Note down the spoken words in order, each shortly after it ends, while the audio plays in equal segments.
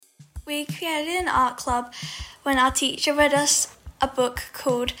We created an art club when our teacher read us a book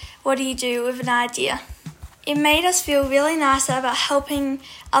called What Do You Do With an Idea? It made us feel really nice about helping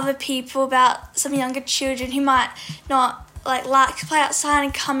other people, about some younger children who might not like to play outside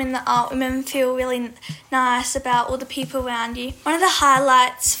and come in the art room and feel really nice about all the people around you. One of the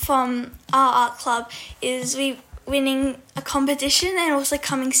highlights from our art club is we winning a competition and also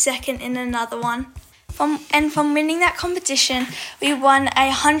coming second in another one. From winning that competition, we won a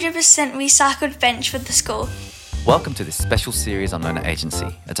 100% recycled bench for the school. Welcome to this special series on Learner Agency,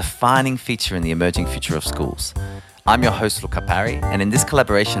 a defining feature in the emerging future of schools. I'm your host, Luca Parry, and in this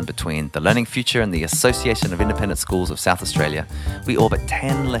collaboration between the Learning Future and the Association of Independent Schools of South Australia, we orbit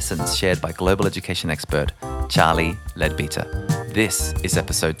 10 lessons shared by global education expert Charlie Leadbeater. This is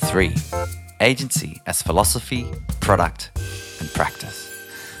episode 3, Agency as Philosophy, Product and Practice.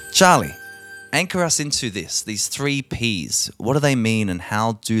 Charlie, anchor us into these 3 Ps. What do they mean and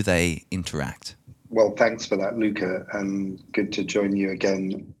how do they interact? Well, thanks for that, Luca, and good to join you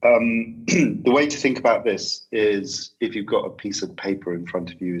again. The way to think about this is, if you've got a piece of paper in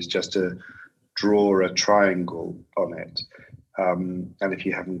front of you, is just to draw a triangle on it. And if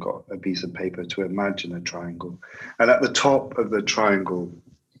you haven't got a piece of paper, to imagine a triangle. And at the top of the triangle,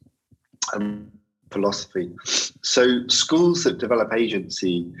 philosophy. So schools that develop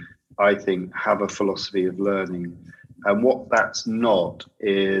agency, I think, have a philosophy of learning. And what that's not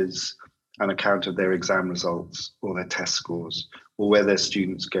is an account of their exam results or their test scores or where their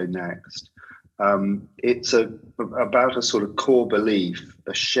students go next. It's about a sort of core belief,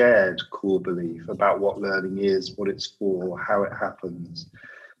 a shared core belief about what learning is, what it's for, how it happens.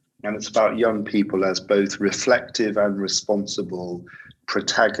 And it's about young people as both reflective and responsible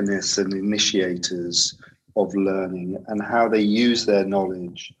protagonists and initiators of learning, and how they use their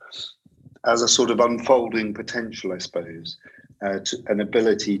knowledge as a sort of unfolding potential, I suppose, an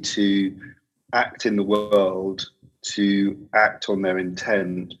ability to act in the world, to act on their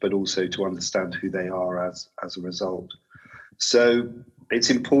intent, but also to understand who they are as a result. So it's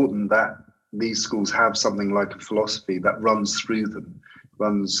important that these schools have something like a philosophy that runs through them,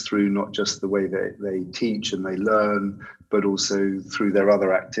 runs through not just the way they teach and they learn, but also through their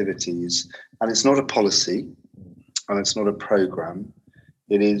other activities. And it's not a policy, and it's not a program.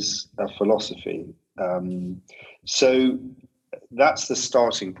 It is a philosophy. So that's the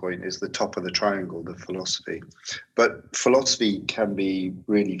starting point, is the top of the triangle, the philosophy. But philosophy can be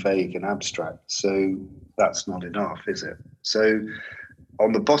really vague and abstract, so that's not enough, is it? So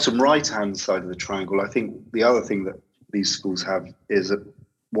on the bottom right-hand side of the triangle, I think the other thing that these schools have is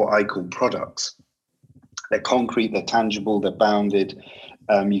what I call products. They're concrete, they're tangible, they're bounded.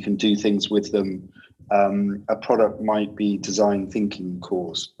 You can do things with them. A product might be design thinking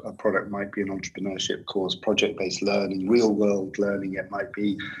course. A product might be an entrepreneurship course, project-based learning, real-world learning. It might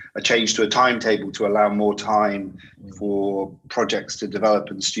be a change to a timetable to allow more time for projects to develop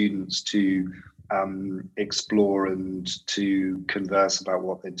and students to explore and to converse about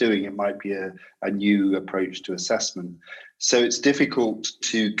what they're doing. It might be a new approach to assessment. So it's difficult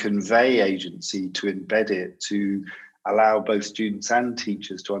to convey agency, to embed it, to allow both students and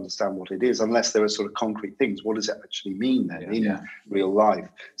teachers to understand what it is, unless there are sort of concrete things. What does it actually mean then in real life?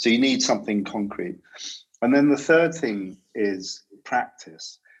 So you need something concrete. And then the third thing is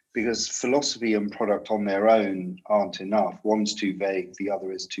practice, because philosophy and product on their own aren't enough. One's too vague, the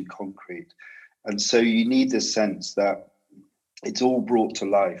other is too concrete. And so you need this sense that it's all brought to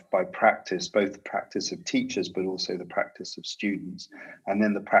life by practice, both the practice of teachers, but also the practice of students, and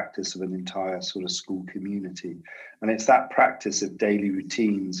then the practice of an entire sort of school community. And it's that practice of daily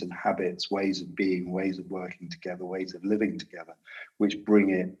routines and habits, ways of being, ways of working together, ways of living together, which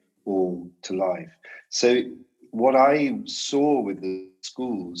bring it all to life. So what I saw with the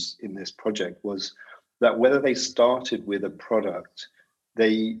schools in this project was that whether they started with a product,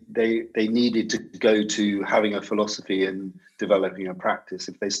 they needed to go to having a philosophy and developing a practice.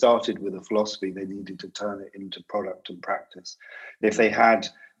 If they started with a philosophy, they needed to turn it into product and practice. If they had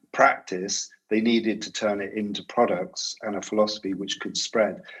practice, they needed to turn it into products and a philosophy which could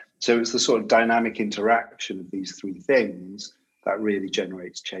spread. So it's the sort of dynamic interaction of these 3 things that really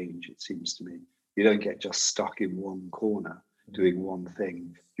generates change, it seems to me. You don't get just stuck in one corner doing one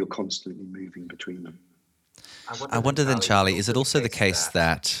thing. You're constantly moving between them. I wonder then, Charlie, is it also the case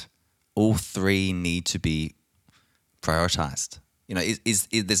that all 3 need to be prioritized? You know, this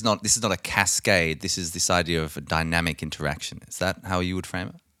is not a cascade. This is this idea of a dynamic interaction. Is that how you would frame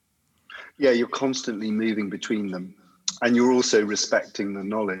it? Yeah, you're constantly moving between them, and you're also respecting the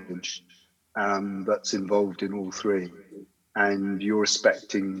knowledge that's involved in all 3. And you're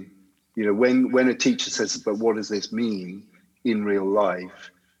respecting, you know, when a teacher says, but what does this mean in real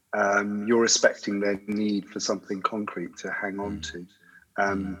life? you're respecting their need for something concrete to hang on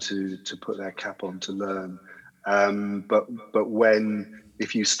to put their cap on, to learn. But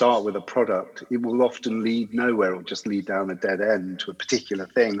if you start with a product, it will often lead nowhere, or just lead down a dead end to a particular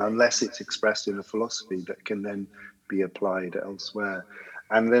thing, unless it's expressed in a philosophy that can then be applied elsewhere.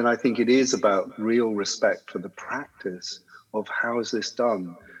 And then I think it is about real respect for the practice of how is this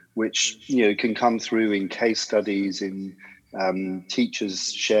done, which can come through in case studies, in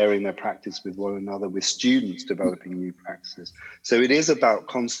teachers sharing their practice with one another, with students developing new practices. So it is about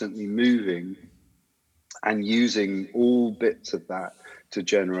constantly moving and using all bits of that to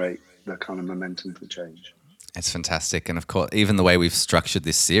generate the kind of momentum for change. It's fantastic. And of course, even the way we've structured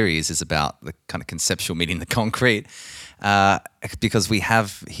this series is about the kind of conceptual meeting the concrete, because we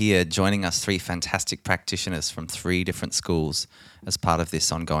have here joining us 3 fantastic practitioners from 3 different schools as part of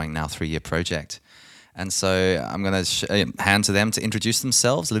this ongoing now 3-year project. And so I'm going to hand to them to introduce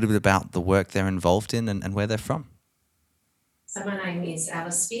themselves, a little bit about the work they're involved in and where they're from. So my name is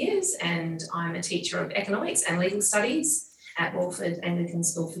Alice Spears, and I'm a teacher of economics and legal studies at Walford Anglican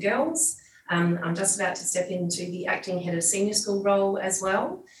School for Girls. I'm just about to step into the acting head of senior school role as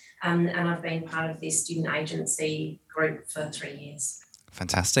well, and I've been part of this student agency group for 3 years.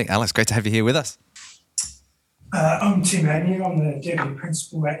 Fantastic. Alice, great to have you here with us. I'm Tim Agnew. I'm the Deputy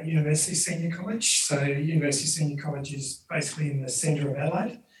Principal at University Senior College. So University Senior College is basically in the centre of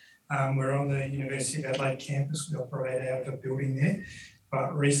Adelaide. We're on the University of Adelaide campus. We operate out of a building there.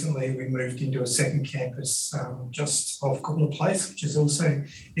 But recently we moved into a second campus just off Coupler Place, which is also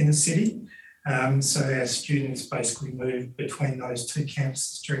in the city. So our students basically move between those 2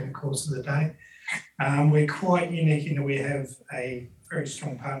 campuses during the course of the day. We're quite unique in that we have a very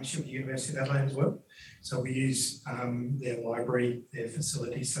strong partnership with the University of Adelaide as well. So we use their library, their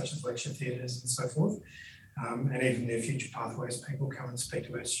facilities such as lecture theatres and so forth. And even their future pathways, people come and speak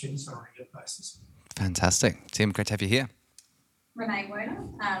to our students on a regular basis. Fantastic. Tim, great to have you here. Renee Werner,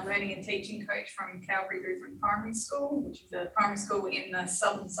 learning and teaching coach from Calvary Lutheran Primary School, which is a primary school in the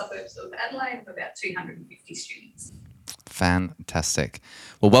southern suburbs of Adelaide with about 250 students. Fantastic.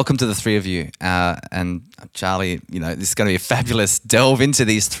 Well, welcome to the 3 of you. And Charlie, this is going to be a fabulous delve into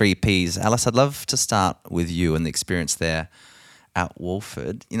these 3 Ps. Alice, I'd love to start with you and the experience there at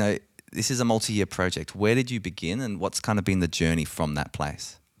Walford. This is a multi-year project. Where did you begin, and what's kind of been the journey from that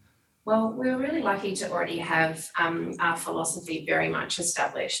place? Well, we were really lucky to already have our philosophy very much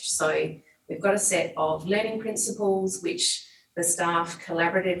established. So we've got a set of learning principles which the staff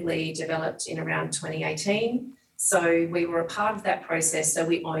collaboratively developed in around 2018. So we were a part of that process, so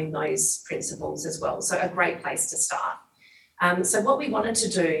we own those principles as well. So a great place to start. So what we wanted to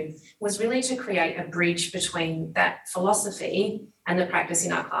do was really to create a bridge between that philosophy and the practice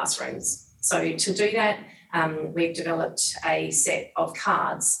in our classrooms. So to do that, we've developed a set of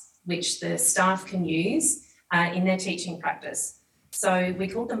cards which the staff can use in their teaching practice. So we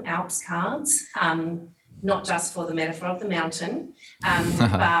call them ALPS cards, not just for the metaphor of the mountain,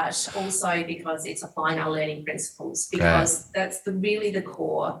 but also because it's applying our learning principles, because that's really the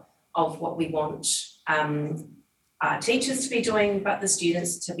core of what we want our teachers to be doing, but the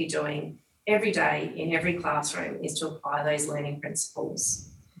students to be doing every day in every classroom, is to apply those learning principles.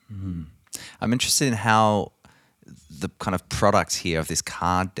 Mm. I'm interested in how the kind of product here of this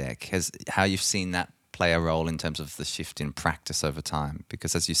card deck how you've seen that play a role in terms of the shift in practice over time,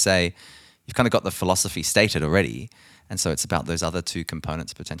 because as you say, you've kind of got the philosophy stated already, and so it's about those other 2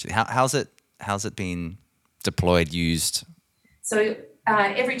 components potentially. How's it been deployed, used? So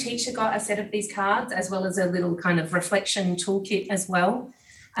every teacher got a set of these cards, as well as a little kind of reflection toolkit as well.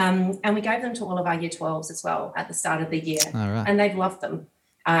 And we gave them to all of our Year 12s as well at the start of the year. Right. And they've loved them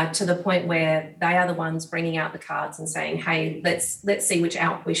to the point where they are the ones bringing out the cards and saying, hey, let's see which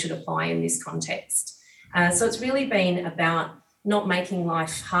ALP we should apply in this context. So it's really been about not making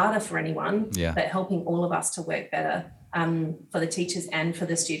life harder for anyone, but helping all of us to work better for the teachers and for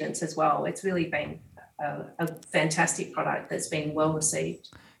the students as well. It's really been a fantastic product that's been well received.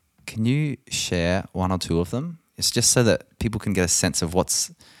 Can you share 1 or 2 of them? It's just so that people can get a sense of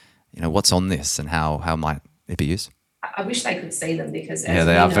what's on this and how might it be used. I wish they could see them, because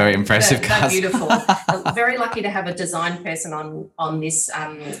they are very impressive cards. They're beautiful. Very lucky to have a design person on this,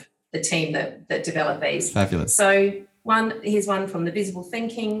 the team that developed these. Fabulous. So here's one from the Visible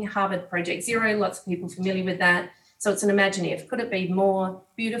Thinking, Harvard Project Zero, lots of people familiar with that. So it's an imaginative. Could it be more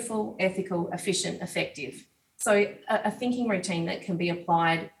beautiful, ethical, efficient, effective? So a thinking routine that can be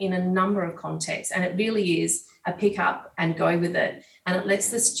applied in a number of contexts, and it really is a pick up and go with it. And it lets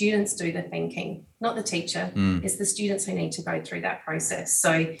the students do the thinking, not the teacher. It's the students who need to go through that process.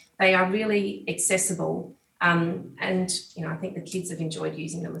 So they are really accessible And, I think the kids have enjoyed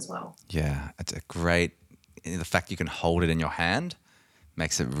using them as well. Yeah, it's a great, the fact you can hold it in your hand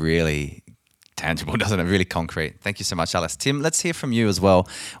makes it really tangible, doesn't it? Really concrete. Thank you so much, Alice. Tim, let's hear from you as well.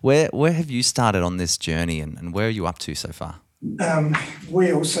 Where have you started on this journey and where are you up to so far?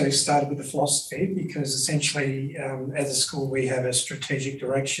 We also started with the philosophy because essentially as a school we have a strategic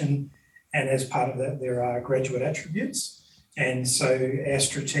direction, and as part of that there are graduate attributes. And so our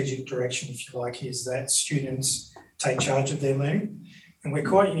strategic direction, if you like, is that students take charge of their learning. And we're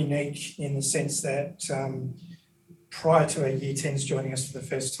quite unique in the sense that prior to our Year 10s joining us for the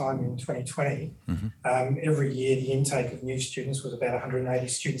first time in 2020, every year the intake of new students was about 180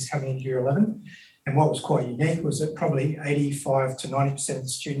 students coming into Year 11. And what was quite unique was that probably 85 to 90% of the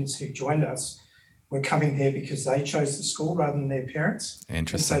students who joined us were coming there because they chose the school rather than their parents.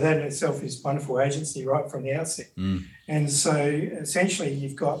 Interesting. And so that in itself is wonderful agency right from the outset. And so essentially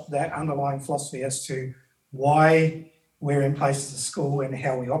you've got that underlying philosophy as to why we're in place as a school and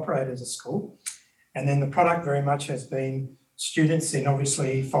how we operate as a school. And then the product very much has been students then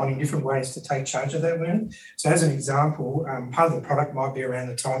obviously finding different ways to take charge of their learning. So as an example, part of the product might be around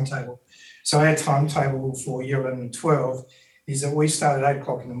the timetable. So our timetable for Year 11 and 12 is that we start at 8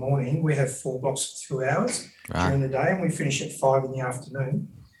 o'clock in the morning. We have 4 blocks of 2 hours during the day, and we finish at 5 in the afternoon.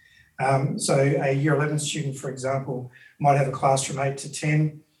 So a Year 11 student, for example, might have a class from 8 to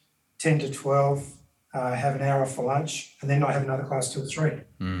 10, 10 to 12, have an hour for lunch, and then not have another class till 3.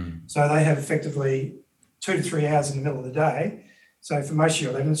 So they have effectively 2 to 3 hours in the middle of the day. So for most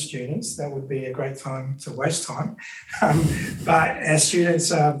Year 11 students, that would be a great time to waste time. But our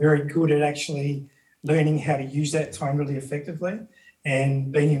students are very good at actually learning how to use that time really effectively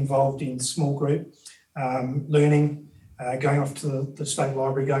and being involved in small group learning, going off to the state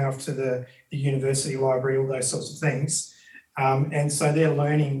library, going off to the university library, all those sorts of things. And so they're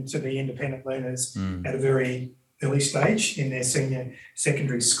learning to be independent learners at a very early stage in their senior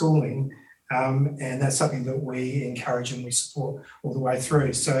secondary schooling. And that's something that we encourage and we support all the way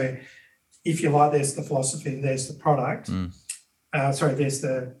through. So if you like, there's the philosophy, there's the product. There's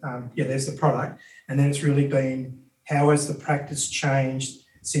the product. And then it's really been, how has the practice changed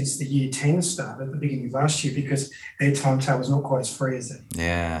since the Year 10 started at the beginning of last year, because their timetable is not quite as free as it.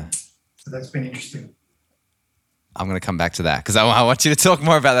 Yeah. So that's been interesting. I'm going to come back to that because I want you to talk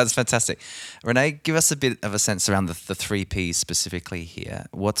more about that. That's fantastic. Renee, give us a bit of a sense around the 3 Ps specifically here.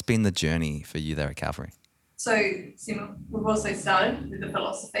 What's been the journey for you there at Calvary? So, Sim, we've also started with the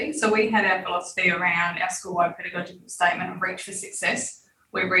philosophy. So we had our philosophy around our school-wide pedagogical statement of Reach for Success,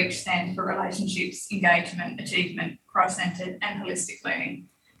 where Reach stands for relationships, engagement, achievement, Christ-centred and holistic learning.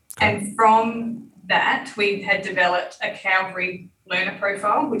 And from that, we had developed a Calvary learner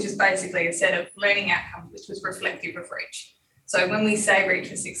profile, which is basically a set of learning outcomes which was reflective of Reach. So when we say Reach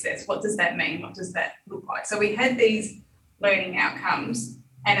for Success, what does that mean? What does that look like? So we had these learning outcomes,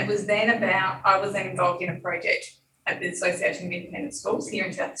 and it was then about, I was then involved in a project at the Association of Independent Schools here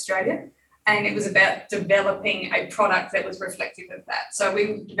in South Australia, and it was about developing a product that was reflective of that. So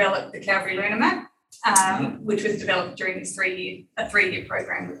we developed the Calvary Learner Map, which was developed during this 3-year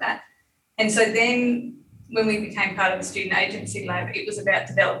program with that. And so then when we became part of the Student Agency Lab, it was about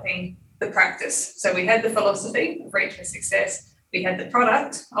developing the practice. So we had the philosophy of Reach for Success, we had the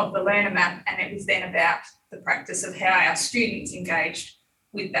product of the Learner Map, and it was then about the practice of how our students engaged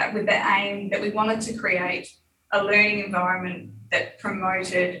with that, with the aim that we wanted to create a learning environment that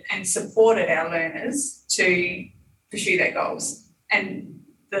promoted and supported our learners to pursue their goals. And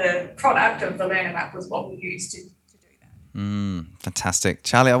the product of the Learner Map was what we used to do that. Fantastic.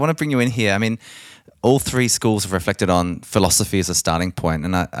 Charlie, I want to bring you in here. I mean, all 3 schools have reflected on philosophy as a starting point.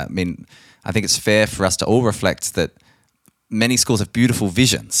 And I think it's fair for us to all reflect that many schools have beautiful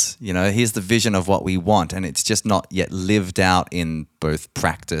visions. You know, here's the vision of what we want, and it's just not yet lived out in both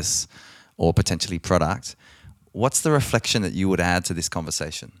practice or potentially product. What's the reflection that you would add to this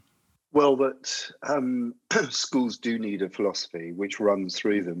conversation? Well, that schools do need a philosophy which runs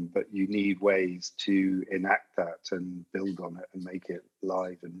through them, but you need ways to enact that and build on it and make it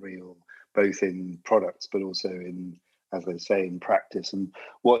live and real, both in products, but also in, as I say, in practice. And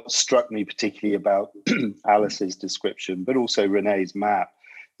what struck me particularly about Alice's description, but also Renee's map,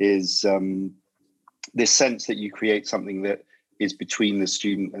 is this sense that you create something that is between the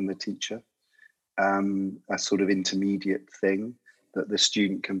student and the teacher, a sort of intermediate thing that the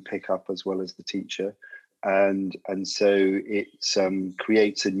student can pick up as well as the teacher. And so it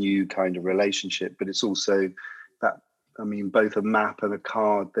creates a new kind of relationship, but it's also that, I mean, both a map and a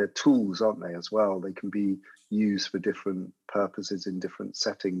card, they're tools, aren't they, as well? They can be used for different purposes in different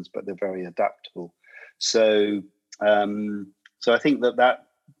settings, but they're very adaptable. So I think that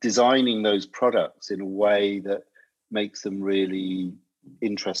designing those products in a way that makes them really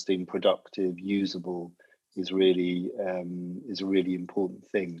interesting, productive, usable is really is a really important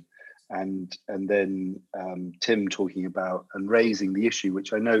thing. And then Tim talking about and raising the issue,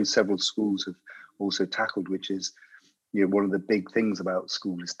 which I know several schools have also tackled, which is, one of the big things about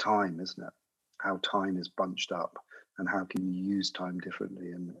school is time, isn't it? How time is bunched up and how can you use time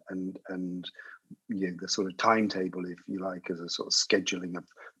differently, and the sort of timetable, if you like, as a sort of scheduling of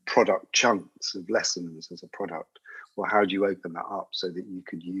product chunks of lessons as a product. Well, how do you open that up so that you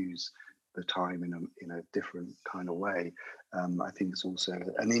could use the time in a different kind of way? I think it's also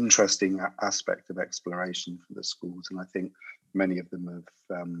an interesting aspect of exploration for the schools, and I think many of them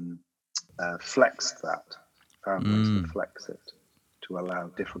have flexed that, found ways to flex it to allow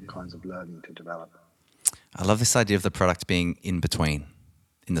different kinds of learning to develop. I love this idea of the product being in between,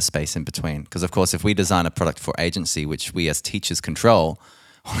 in the space in between, because of course if we design a product for agency which we as teachers control,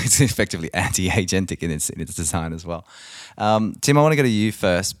 it's effectively anti-agentic in its design as well. Tim, I want to go to you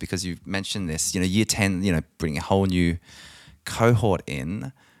first because you've mentioned this. Year 10, bringing a whole new cohort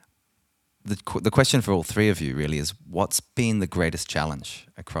in. The question for all three of you really is, what's been the greatest challenge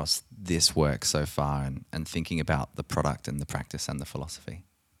across this work so far, and thinking about the product and the practice and the philosophy?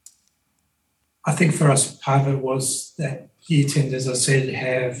 I think for us, part of it was that Year 10, as I said,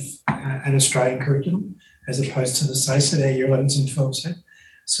 have an Australian curriculum as opposed to the SACE that our Year 11s and 12s have.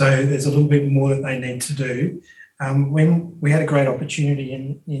 So there's a little bit more that they need to do. When we had a great opportunity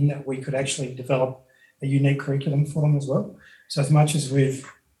in that we could actually develop a unique curriculum for them as well. So as much as we've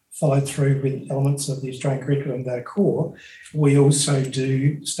followed through with elements of the Australian curriculum that are core, we also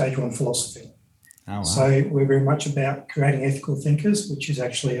do Stage 1 philosophy. Oh, wow. So we're very much about creating ethical thinkers, which is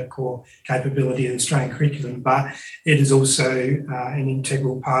actually a core capability of the Australian curriculum, but it is also an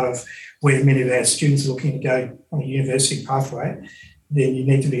integral part of where many of our students are looking to go on a university pathway. Then you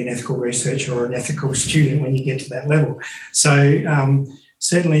need to be an ethical researcher or an ethical student when you get to that level. So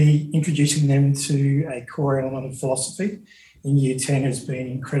certainly introducing them to a core element of philosophy in Year 10 has been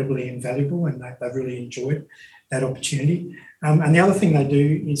incredibly invaluable, and they've really enjoyed that opportunity. And the other thing they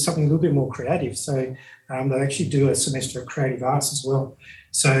do is something a little bit more creative. So they actually do a semester of creative arts as well.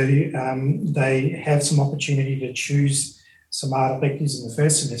 So they have some opportunity to choose some art electives in the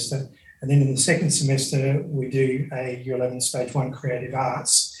first semester. And then in the second semester, we do a Year 11 Stage 1 creative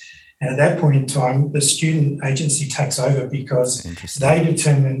arts. And at that point in time, the student agency takes over because they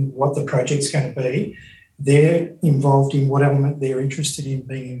determine what the project's going to be. They're involved in what element they're interested in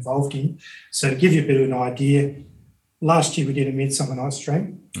being involved in. So to give you a bit of an idea, last year we did A Midsummer Night's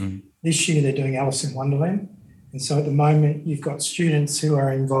Dream. This year they're doing Alice in Wonderland. And so at the moment you've got students who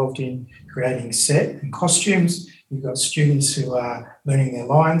are involved in creating set and costumes. You've got students who are learning their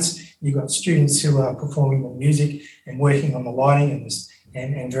lines. You've got students who are performing the music and working on the lighting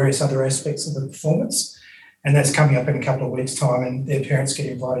and various other aspects of the performance. And that's coming up in a couple of weeks' time, and their parents get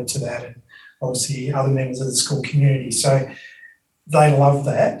invited to that, and obviously other members of the school community. So they love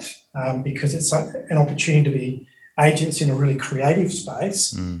that because it's an opportunity to be agents in a really creative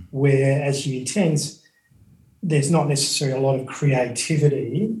space where, as Year 10s, there's not necessarily a lot of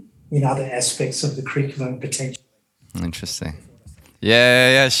creativity in other aspects of the curriculum potentially. Interesting.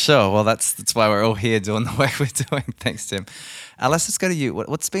 Yeah, sure. Well, that's why we're all here doing the work we're doing. Thanks, Tim. Alice, let's go to you.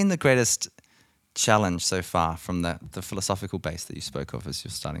 What's been the greatest challenge so far from the philosophical base that you spoke of as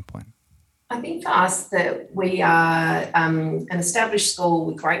your starting point? I think for us that we are an established school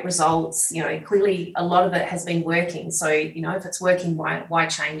with great results. Clearly a lot of it has been working. So, if it's working, why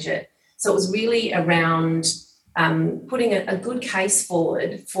change it? So it was really around putting a good case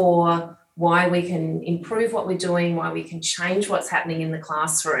forward for why we can improve what we're doing, why we can change what's happening in the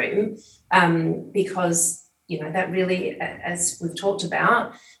classroom, because, that really, as we've talked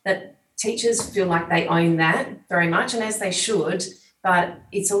about, that teachers feel like they own that very much, and as they should, but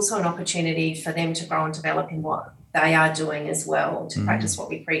it's also an opportunity for them to grow and develop in what they are doing as well, to practice what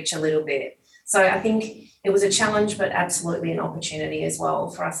we preach a little bit. So I think it was a challenge, but absolutely an opportunity as well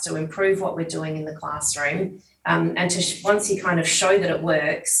for us to improve what we're doing in the classroom, and to once you kind of show that it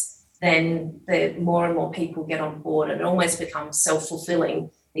works, then the more and more people get on board, and it almost becomes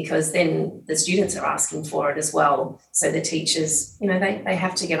self-fulfilling because then the students are asking for it as well. So the teachers, they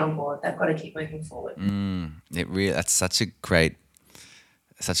have to get on board. They've got to keep moving forward. That's such a great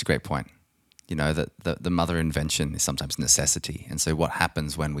point. That the mother invention is sometimes necessity. And so what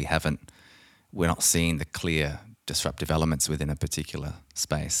happens when we're not seeing the clear disruptive elements within a particular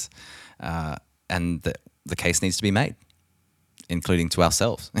space, and the case needs to be made, including to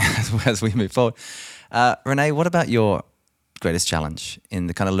ourselves as we move forward. Renee, what about your greatest challenge in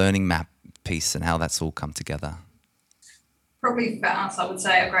the kind of learning map piece and how that's all come together? Probably for us, I would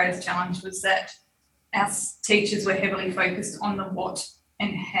say our greatest challenge was that our teachers were heavily focused on the what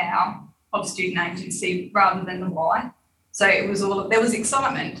and how of student agency rather than the why. So it was there was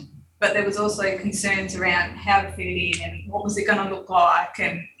excitement, but there was also concerns around how to fit it in and what was it going to look like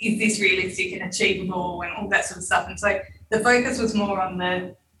and is this realistic and achievable and all that sort of stuff. And so the focus was more on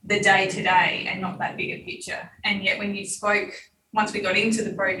the day-to-day and not that bigger picture. And yet when you spoke, once we got into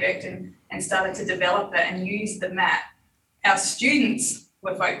the project and started to develop it and use the map, our students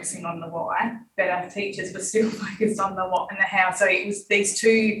were focusing on the why, but our teachers were still focused on the what and the how. So it was these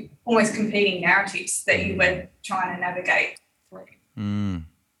two almost competing narratives that you were trying to navigate through.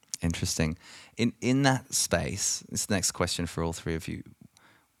 Interesting. In that space, this next question for all three of you,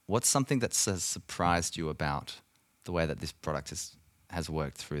 what's something that has surprised you about the way that this product has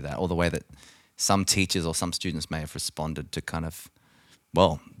worked through that, or the way that some teachers or some students may have responded to kind of,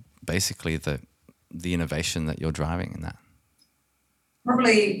 well, basically the innovation that you're driving in that?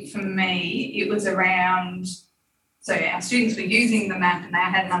 Probably for me, it was around, so our students were using the map and they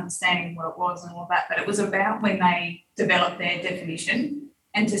had an understanding of what it was and all that, but it was about when they developed their definition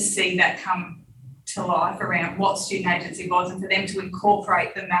and to see that come to life around what student agency was and for them to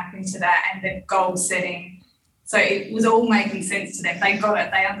incorporate the map into that and the goal setting. So it was all making sense to them. They got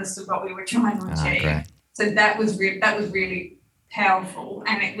it. They understood what we were trying to achieve. Great. So that was really powerful,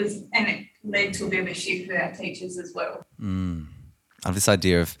 and it led to a bit of a shift for our teachers as well. Of this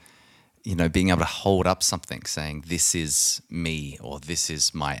idea of, being able to hold up something, saying this is me or this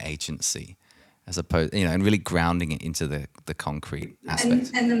is my agency, as opposed, and really grounding it into the concrete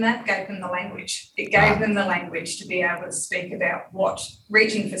aspect. And the map gave them the language. It gave them the language to be able to speak about what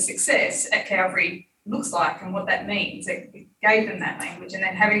reaching for success at Calvary looks like and what that means. It gave them that language, and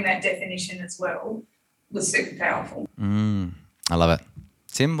then having that definition as well was super powerful. I love it.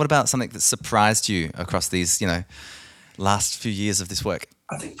 Tim, what about something that surprised you across these, last few years of this work?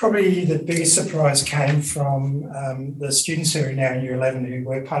 I think probably the biggest surprise came from the students who are now in Year 11 who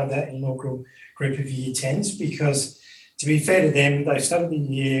were part of that inaugural group of Year 10s, because to be fair to them, they started the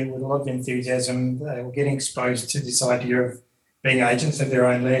year with a lot of enthusiasm. They were getting exposed to this idea of being agents of their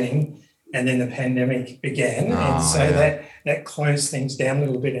own learning, and then the pandemic began. That closed things down a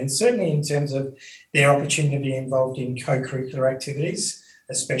little bit, and certainly in terms of their opportunity to be involved in co-curricular activities,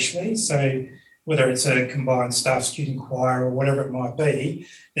 especially. So whether it's a combined staff student choir or whatever it might be,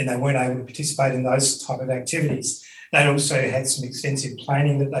 then they weren't able to participate in those type of activities. They also had some extensive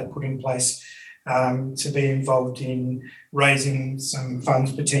planning that they put in place to be involved in raising some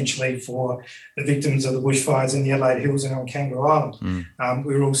funds potentially for the victims of the bushfires in the Adelaide Hills and on Kangaroo Island.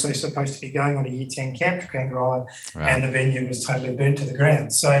 We were also supposed to be going on a Year 10 camp to Kangaroo Island, and the venue was totally burnt to the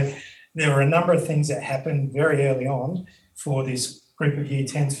ground. So there were a number of things that happened very early on for this group of Year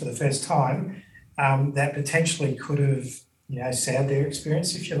 10s for the first time that potentially could have, soured their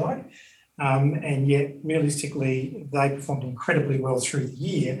experience, if you like. And yet, realistically, they performed incredibly well through the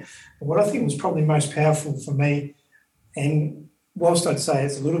year. But what I think was probably most powerful for me, and whilst I'd say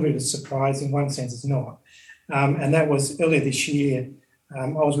it's a little bit of a surprise, in one sense it's not, and that was earlier this year, I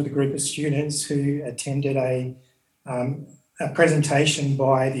was with a group of students who attended a presentation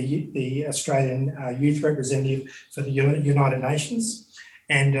by the Australian Youth Representative for the United Nations.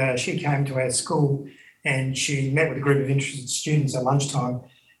 And she came to our school and she met with a group of interested students at lunchtime,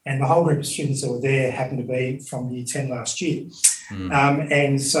 and the whole group of students that were there happened to be from Year 10 last year.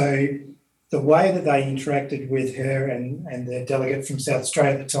 And so the way that they interacted with her and the delegate from South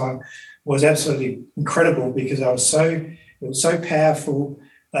Australia at the time was absolutely incredible, because it was so powerful.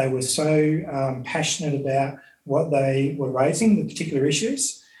 They were so passionate about what they were raising, the particular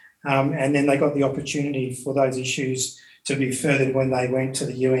issues, and then they got the opportunity for those issues to be furthered when they went to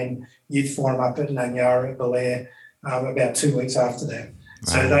the UN Youth Forum up at Nanyara at Belair about 2 weeks after that. Right.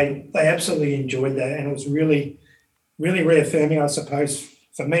 So they absolutely enjoyed that, and it was really, really reaffirming, I suppose,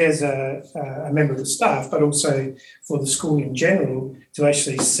 for me as a member of the staff, but also for the school in general, to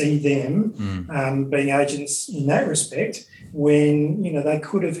actually see them being agents in that respect, when they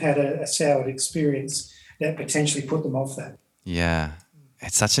could have had a soured experience that potentially put them off that. Yeah,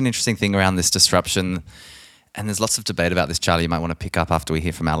 it's such an interesting thing around this disruption. And there's lots of debate about this, Charlie, you might want to pick up after we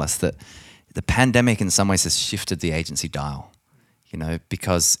hear from Alice, that the pandemic in some ways has shifted the agency dial,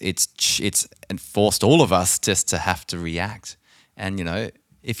 because it's forced all of us just to have to react. And,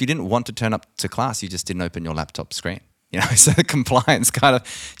 if you didn't want to turn up to class, you just didn't open your laptop screen. So the compliance kind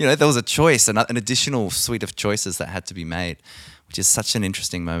of, there was a choice, an additional suite of choices that had to be made, which is such an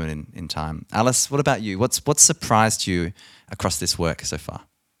interesting moment in time. Alice, what about you? What's surprised you across this work so far?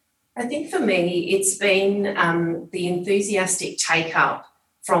 I think for me, it's been the enthusiastic take-up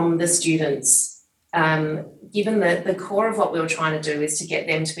from the students given that the core of what we were trying to do is to get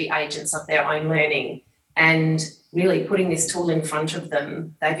them to be agents of their own learning, and really putting this tool in front of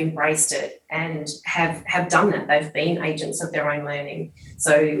them, they've embraced it and have done that. They've been agents of their own learning.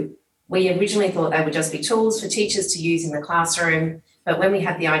 So we originally thought they would just be tools for teachers to use in the classroom, but when we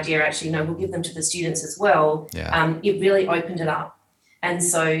had the idea, actually, no, we'll give them to the students as well, it really opened it up. And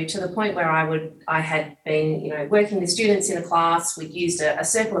so to the point where I had been, working with students in a class, we'd used a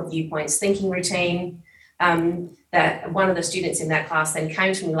circle of viewpoints thinking routine, that one of the students in that class then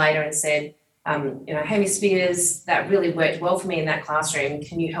came to me later and said, hemispheres, that really worked well for me in that classroom.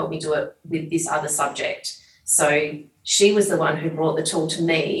 Can you help me do it with this other subject? So she was the one who brought the tool to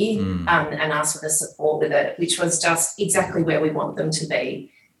me and asked for the support with it, which was just exactly where we want them to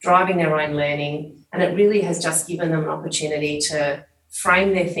be, driving their own learning. And it really has just given them an opportunity to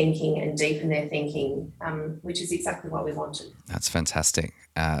frame their thinking and deepen their thinking, which is exactly what we wanted. That's fantastic.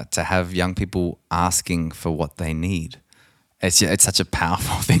 To have young people asking for what they need. It's such a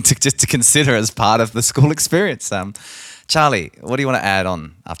powerful thing to consider as part of the school experience. Charlie, what do you want to add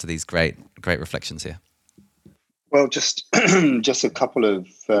on after these great reflections here? Well, just a couple of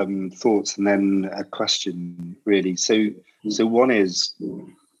thoughts and then a question, really. So one is,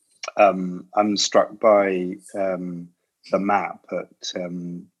 I'm struck by the map at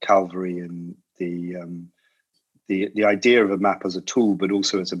Calvary and the idea of a map as a tool, but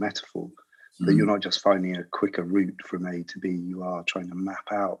also as a metaphor. That you're not just finding a quicker route from A to B, you are trying to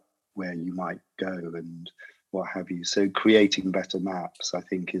map out where you might go and what have you. So creating better maps, I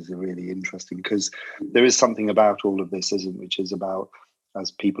think, is really interesting, because there is something about all of this, which is about, as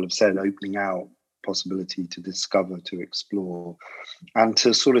people have said, opening out possibility to discover, to explore, and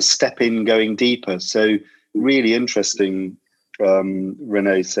to sort of step in, going deeper. So really interesting,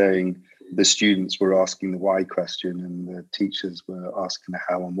 Renee saying, the students were asking the why question and the teachers were asking the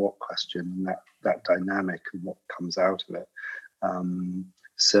how and what question, and that dynamic and what comes out of it.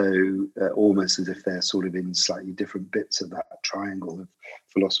 So almost as if they're sort of in slightly different bits of that triangle of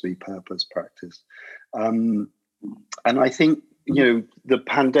philosophy, purpose, practice. And I think, the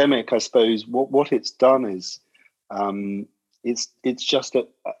pandemic, I suppose, what it's done is it's just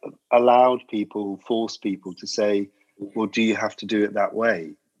allowed people, forced people to say, well, do you have to do it that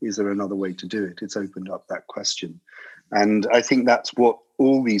way? Is there another way to do it? It's opened up that question. And I think that's what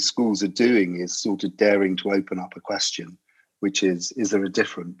all these schools are doing, is sort of daring to open up a question, which is there a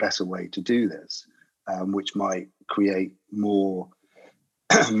different, better way to do this, which might create more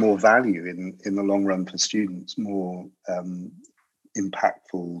value in the long run for students, more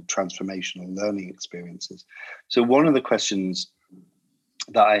impactful, transformational learning experiences. So one of the questions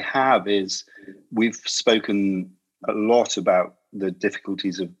that I have is, we've spoken a lot about the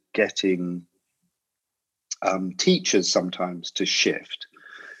difficulties of getting teachers sometimes to shift.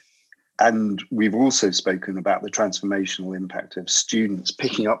 And we've also spoken about the transformational impact of students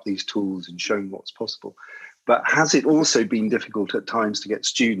picking up these tools and showing what's possible. But has it also been difficult at times to get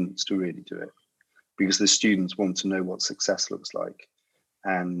students to really do it? Because the students want to know what success looks like.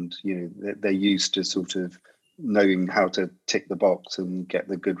 And, they're used to sort of knowing how to tick the box and get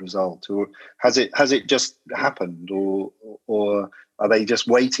the good result. Or has it just happened, or are they just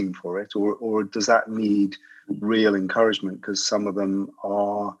waiting for it, or does that need real encouragement, because some of them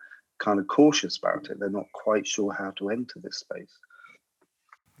are kind of cautious about it? They're not quite sure how to enter this space.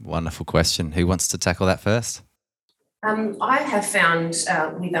 Wonderful question. Who wants to tackle that first? I have found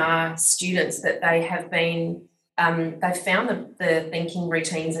with our students that they have been they've found the thinking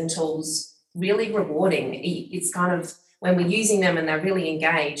routines and tools really rewarding. It's kind of, when we're using them and they're really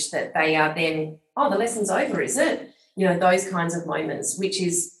engaged, that they are then, the lesson's over, is it? Those kinds of moments, which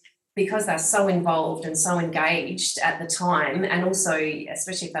is because they're so involved and so engaged at the time, and also,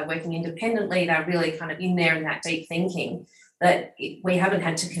 especially if they're working independently, they're really kind of in there in that deep thinking, that we haven't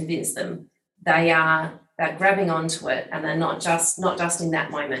had to convince them. They're grabbing onto it, and they're not just in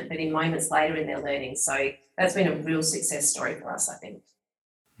that moment, but in moments later in their learning. So that's been a real success story for us, I think.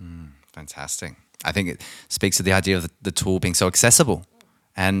 Fantastic. I think it speaks to the idea of the tool being so accessible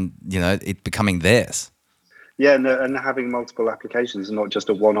and, it becoming theirs. Yeah, and having multiple applications and not just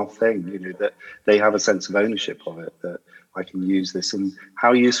a one-off thing, that they have a sense of ownership of it, that I can use this. And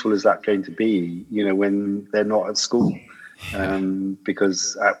how useful is that going to be, when they're not at school?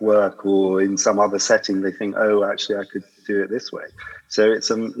 Because at work or in some other setting, they think, actually, I could do it this way. So it's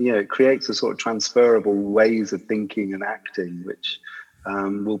it creates a sort of transferable ways of thinking and acting, which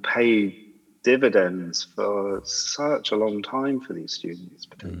will pay dividends for such a long time for these students,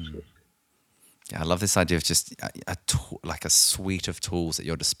 potentially. Yeah, I love this idea of just like a suite of tools at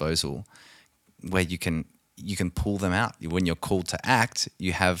your disposal, where you can you can pull them out. When you're called to act,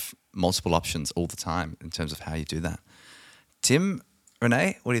 you have multiple options all the time in terms of how you do that. Tim,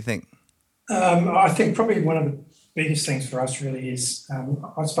 Renee, what do you think? I think probably one of the biggest things for us really is,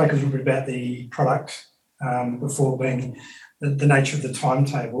 I spoke a little bit about the product before, being the nature of the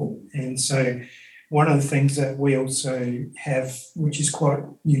timetable. And so one of the things that we also have, which is quite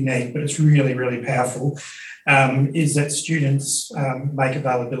unique, but it's really, really powerful, is that students make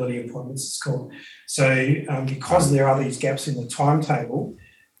availability appointments, it's called. So because there are these gaps in the timetable,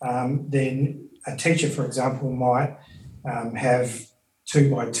 then a teacher, for example, might have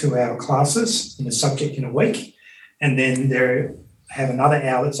 2 by 2 hour classes in a subject in a week, and then they have another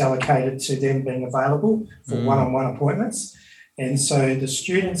hour that's allocated to them being available for one-on-one appointments. And so the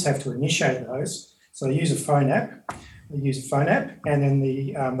students have to initiate those. So they use a phone app. And then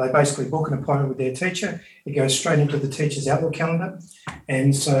they basically book an appointment with their teacher. It goes straight into the teacher's Outlook calendar.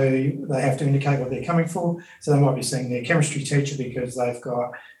 And so they have to indicate what they're coming for. So they might be seeing their chemistry teacher because they've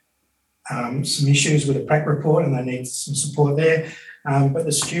got some issues with a prac report and they need some support there. But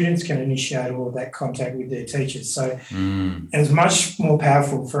the students can initiate all of that contact with their teachers. So it's much more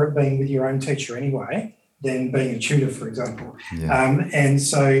powerful for it being with your own teacher anyway than being a tutor, for example. Yeah. And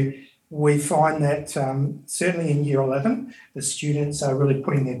so we find that certainly in Year 11, the students are really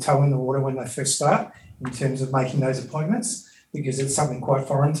putting their toe in the water when they first start in terms of making those appointments, because it's something quite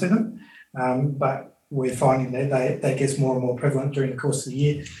foreign to them. But we're finding that that gets more and more prevalent during the course of the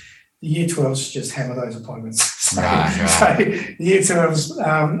year. The Year 12s just hammer those appointments. So the Year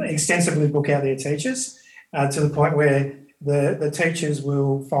 12s extensively book out their teachers to the point where the teachers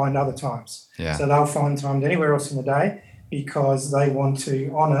will find other times. Yeah. So they'll find time anywhere else in the day because they want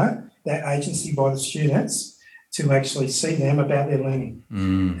to honour that agency by the students to actually see them about their learning.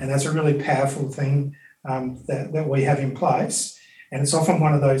 And that's a really powerful thing that we have in place. And it's often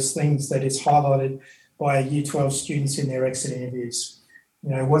one of those things that is highlighted by Year 12 students in their exit interviews. You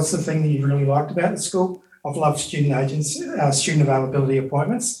know, what's the thing that you really liked about the school? I've loved student availability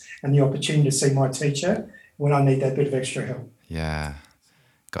appointments and the opportunity to see my teacher when I need that bit of extra help. Yeah.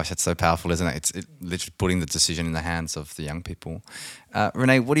 Gosh, that's so powerful, isn't it? It's literally putting the decision in the hands of the young people.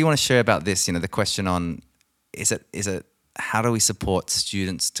 Renee, what do you want to share about this? You know, the question on, is it how do we support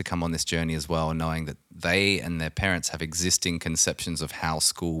students to come on this journey as well, knowing that they and their parents have existing conceptions of how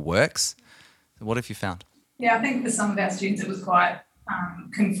school works? What have you found? Yeah, I think for some of our students it was quite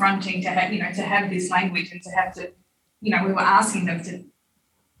confronting to have this language and to have to, we were asking them to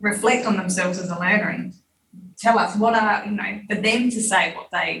reflect on themselves as a learner and tell us what are, for them to say what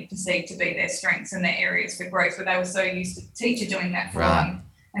they perceive to be their strengths and their areas for growth, where they were so used to the teacher doing that for them.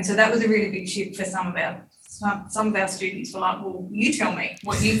 And so that was a really big shift for some of our students. Were like, well, you tell me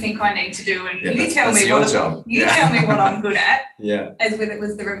what you think I need to do, and you tell me what I'm good at. Yeah. As with it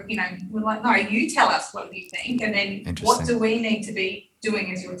was we're like, no, you tell us what you think, and then what do we need to be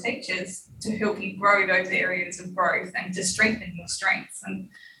doing as your teachers to help you grow those areas of growth and to strengthen your strengths. And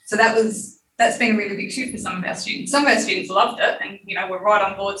so that's been a really big shift for some of our students. Some of our students loved it and, were right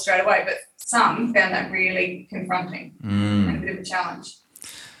on board straight away, but some found that really confronting and a bit of a challenge.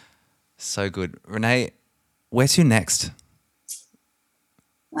 So good. Renee, where to next?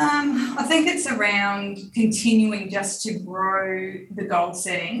 I think it's around continuing just to grow the goal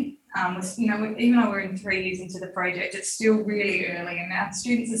setting. Even though we're in 3 years into the project, it's still really early and our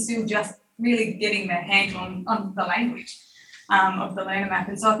students are still just really getting their handle on the language of the learner map.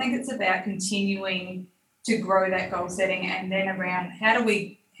 And so I think it's about continuing to grow that goal setting, and then around how do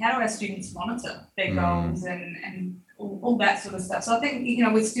our students monitor their goals and all that sort of stuff. So I think,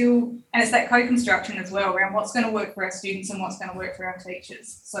 we're still, and it's that co-construction as well around what's going to work for our students and what's going to work for our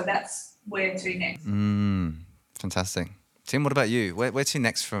teachers. So that's where to next. Fantastic. Tim, what about you? Where to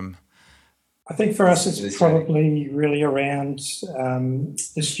next from? I think for us it's probably really around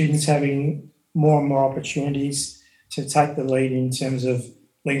the students having more and more opportunities to take the lead in terms of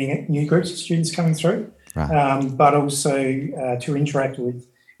leading new groups of students coming through, but also to interact with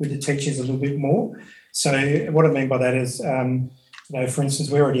the teachers a little bit more. So what I mean by that is, for instance,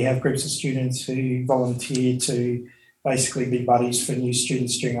 we already have groups of students who volunteer to basically be buddies for new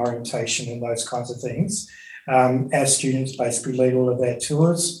students during orientation and those kinds of things. Our students basically lead all of our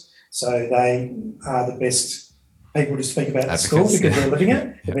tours, so they are the best people to speak about the school because they're living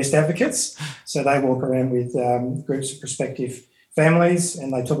it, the best advocates. So they walk around with groups of prospective families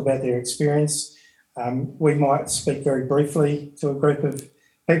and they talk about their experience. We might speak very briefly to a group of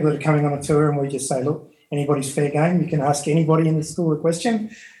people that are coming on a tour and we just say, look, anybody's fair game. You can ask anybody in the school a question,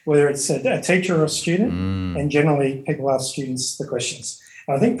 whether it's a teacher or a student, and generally people ask students the questions.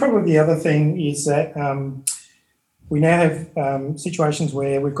 And I think probably the other thing is that we now have situations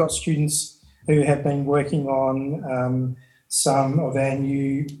where we've got students who have been working on some of our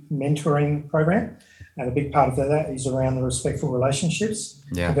new mentoring program. And a big part of that is around the respectful relationships.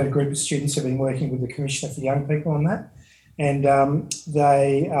 Yeah. We've got a group of students who have been working with the Commissioner for Young People on that. And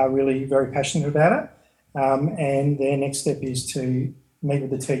they are really very passionate about it. And their next step is to meet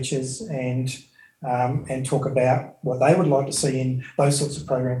with the teachers and talk about what they would like to see in those sorts of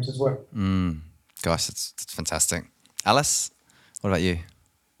programs as well. Gosh, that's fantastic. Alice, what about you?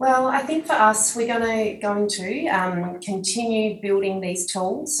 Well, I think for us, we're going to continue building these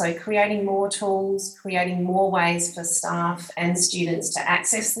tools. So creating more tools, creating more ways for staff and students to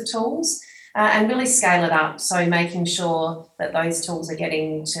access the tools and really scale it up. So making sure that those tools are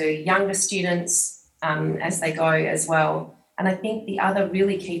getting to younger students as they go as well. And I think the other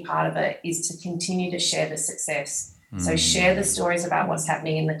really key part of it is to continue to share the success. So share the stories about what's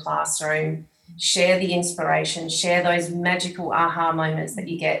happening in the classroom, share the inspiration, share those magical aha moments that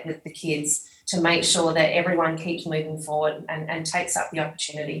you get with the kids to make sure that everyone keeps moving forward and takes up the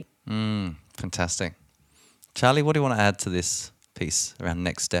opportunity. Fantastic. Charlie, what do you want to add to this piece around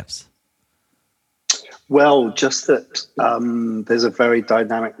next steps? Well, just that there's a very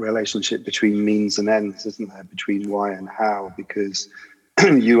dynamic relationship between means and ends, isn't there, between why and how, because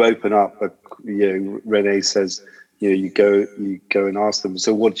you open up, Renee says, you go and ask them,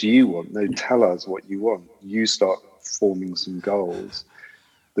 so what do you want? No, tell us what you want. You start forming some goals.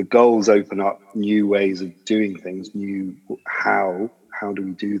 The goals open up new ways of doing things, how do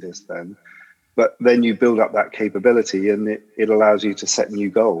we do this then? But then you build up that capability and it allows you to set new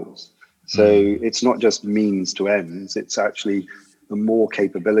goals. So it's not just means to ends, it's actually the more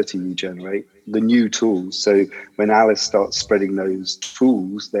capability you generate, the new tools. So when Alice starts spreading those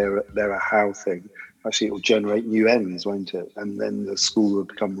tools, they're a how thing. Actually, it will generate new ends, won't it? And then the school will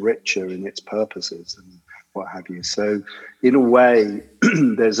become richer in its purposes and what have you. So in a way,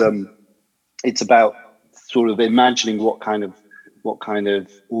 it's about sort of imagining what kind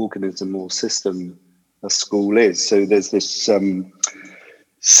of organism or system a school is. So there's this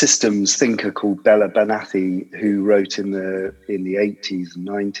systems thinker called Bella Banathi who wrote in the 80s and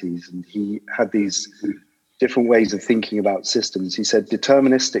 90s, and he had these different ways of thinking about systems. He said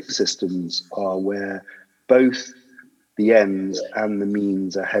deterministic systems are where both the ends and the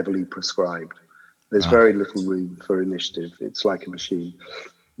means are heavily prescribed. There's very little room for initiative. It's like a machine.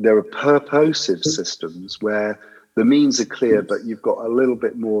 There are purposive systems where the means are clear, but you've got a little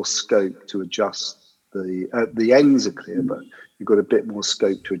bit more scope to adjust the ends are clear, but you've got a bit more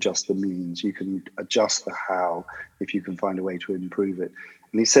scope to adjust the means. You can adjust the how if you can find a way to improve it.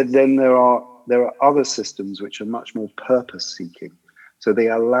 And he said then there are other systems which are much more purpose-seeking. So they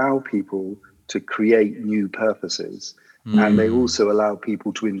allow people to create new purposes, and they also allow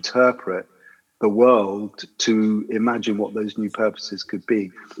people to interpret the world to imagine what those new purposes could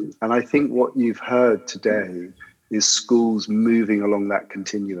be. And I think what you've heard today is schools moving along that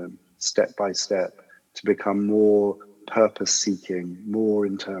continuum, step by step, to become more purpose-seeking, more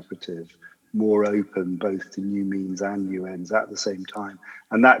interpretive, more open both to new means and new ends at the same time,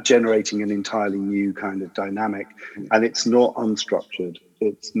 and that generating an entirely new kind of dynamic. And it's not unstructured,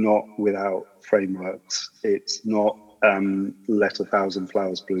 it's not without frameworks, it's not let a thousand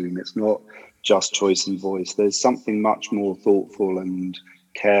flowers bloom, it's not just choice and voice. There's something much more thoughtful and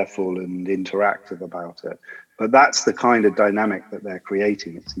careful and interactive about it. But that's the kind of dynamic that they're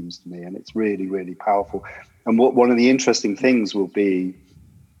creating, it seems to me, and it's really, really powerful. And one of the interesting things will be,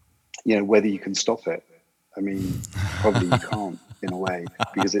 whether you can stop it. I mean, probably you can't in a way,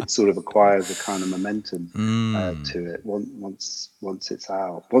 because it sort of acquires a kind of momentum to it once it's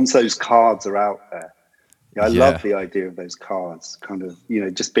out. Once those cards are out there. I love the idea of those cards kind of,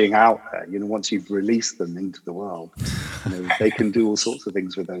 just being out there, once you've released them into the world, they can do all sorts of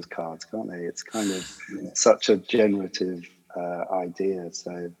things with those cards, can't they? It's kind of such a generative idea.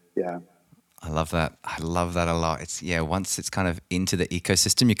 So, yeah. I love that. I love that a lot. It's once it's kind of into the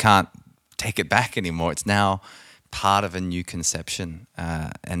ecosystem, you can't take it back anymore. It's now part of a new conception,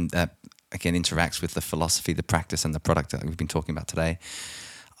 and that again interacts with the philosophy, the practice, and the product that we've been talking about today.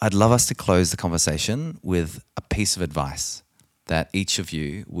 I'd love us to close the conversation with a piece of advice that each of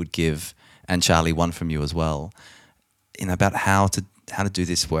you would give, and Charlie, one from you as well, about how to do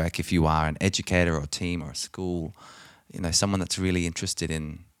this work if you are an educator or a team or a school, someone that's really interested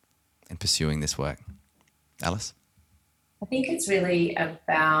in pursuing this work. Alice? I think it's really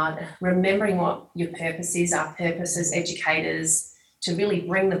about remembering what your purpose is, our purpose as educators, to really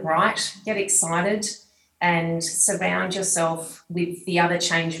bring the bright, get excited, and surround yourself with the other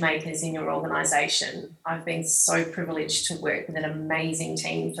change makers in your organisation. I've been so privileged to work with an amazing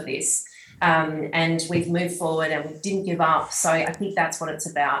team for this, and we've moved forward and we didn't give up. So I think that's what it's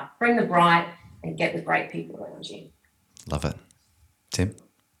about. Bring the bright, and get the great people around you. Love it. Tim?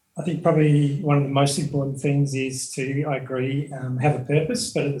 I think probably one of the most important things is to, I agree, have a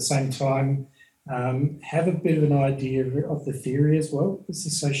purpose, but at the same time, have a bit of an idea of the theory as well that's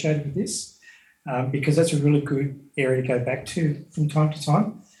associated with this, because that's a really good area to go back to from time to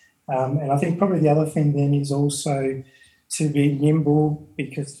time. And I think probably the other thing then is also to be nimble,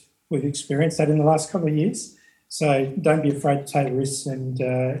 because we've experienced that in the last couple of years. So don't be afraid to take risks and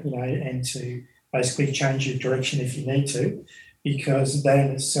to basically change your direction if you need to, because that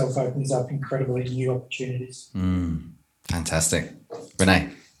in itself opens up incredibly new opportunities. Fantastic. Renee?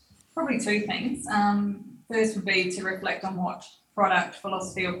 Probably two things. First would be to reflect on what product,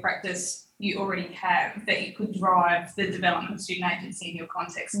 philosophy or practice you already have that you could drive the development of student agency in your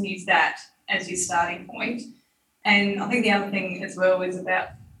context, and use that as your starting point. And I think the other thing as well is about,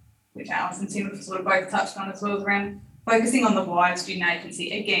 which Alice and Tim have sort of both touched on as well, is around focusing on the why of student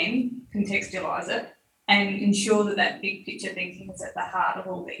agency. Again, contextualise it and ensure that that big picture thinking is at the heart of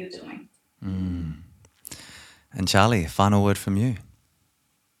all that you're doing. And Charlie, final word from you.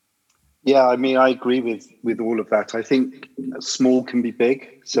 Yeah, I mean, I agree with all of that. I think small can be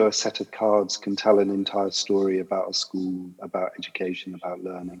big. So a set of cards can tell an entire story about a school, about education, about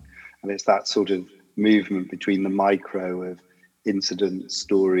learning. And it's that sort of movement between the micro of incident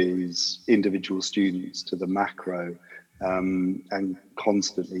stories, individual students, to the macro, and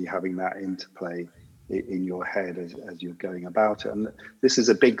constantly having that interplay in your head as you're going about it. And this is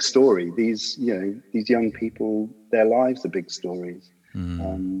a big story. These young people, their lives are big stories.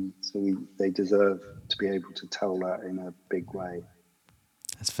 So they deserve to be able to tell that in a big way.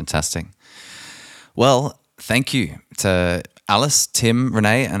 That's fantastic. Well, thank you to Alice, Tim,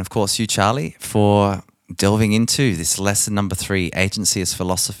 Renee, and of course you, Charlie, for delving into this lesson number 3, agency as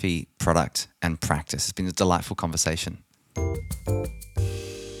philosophy, product and practice. It's been a delightful conversation.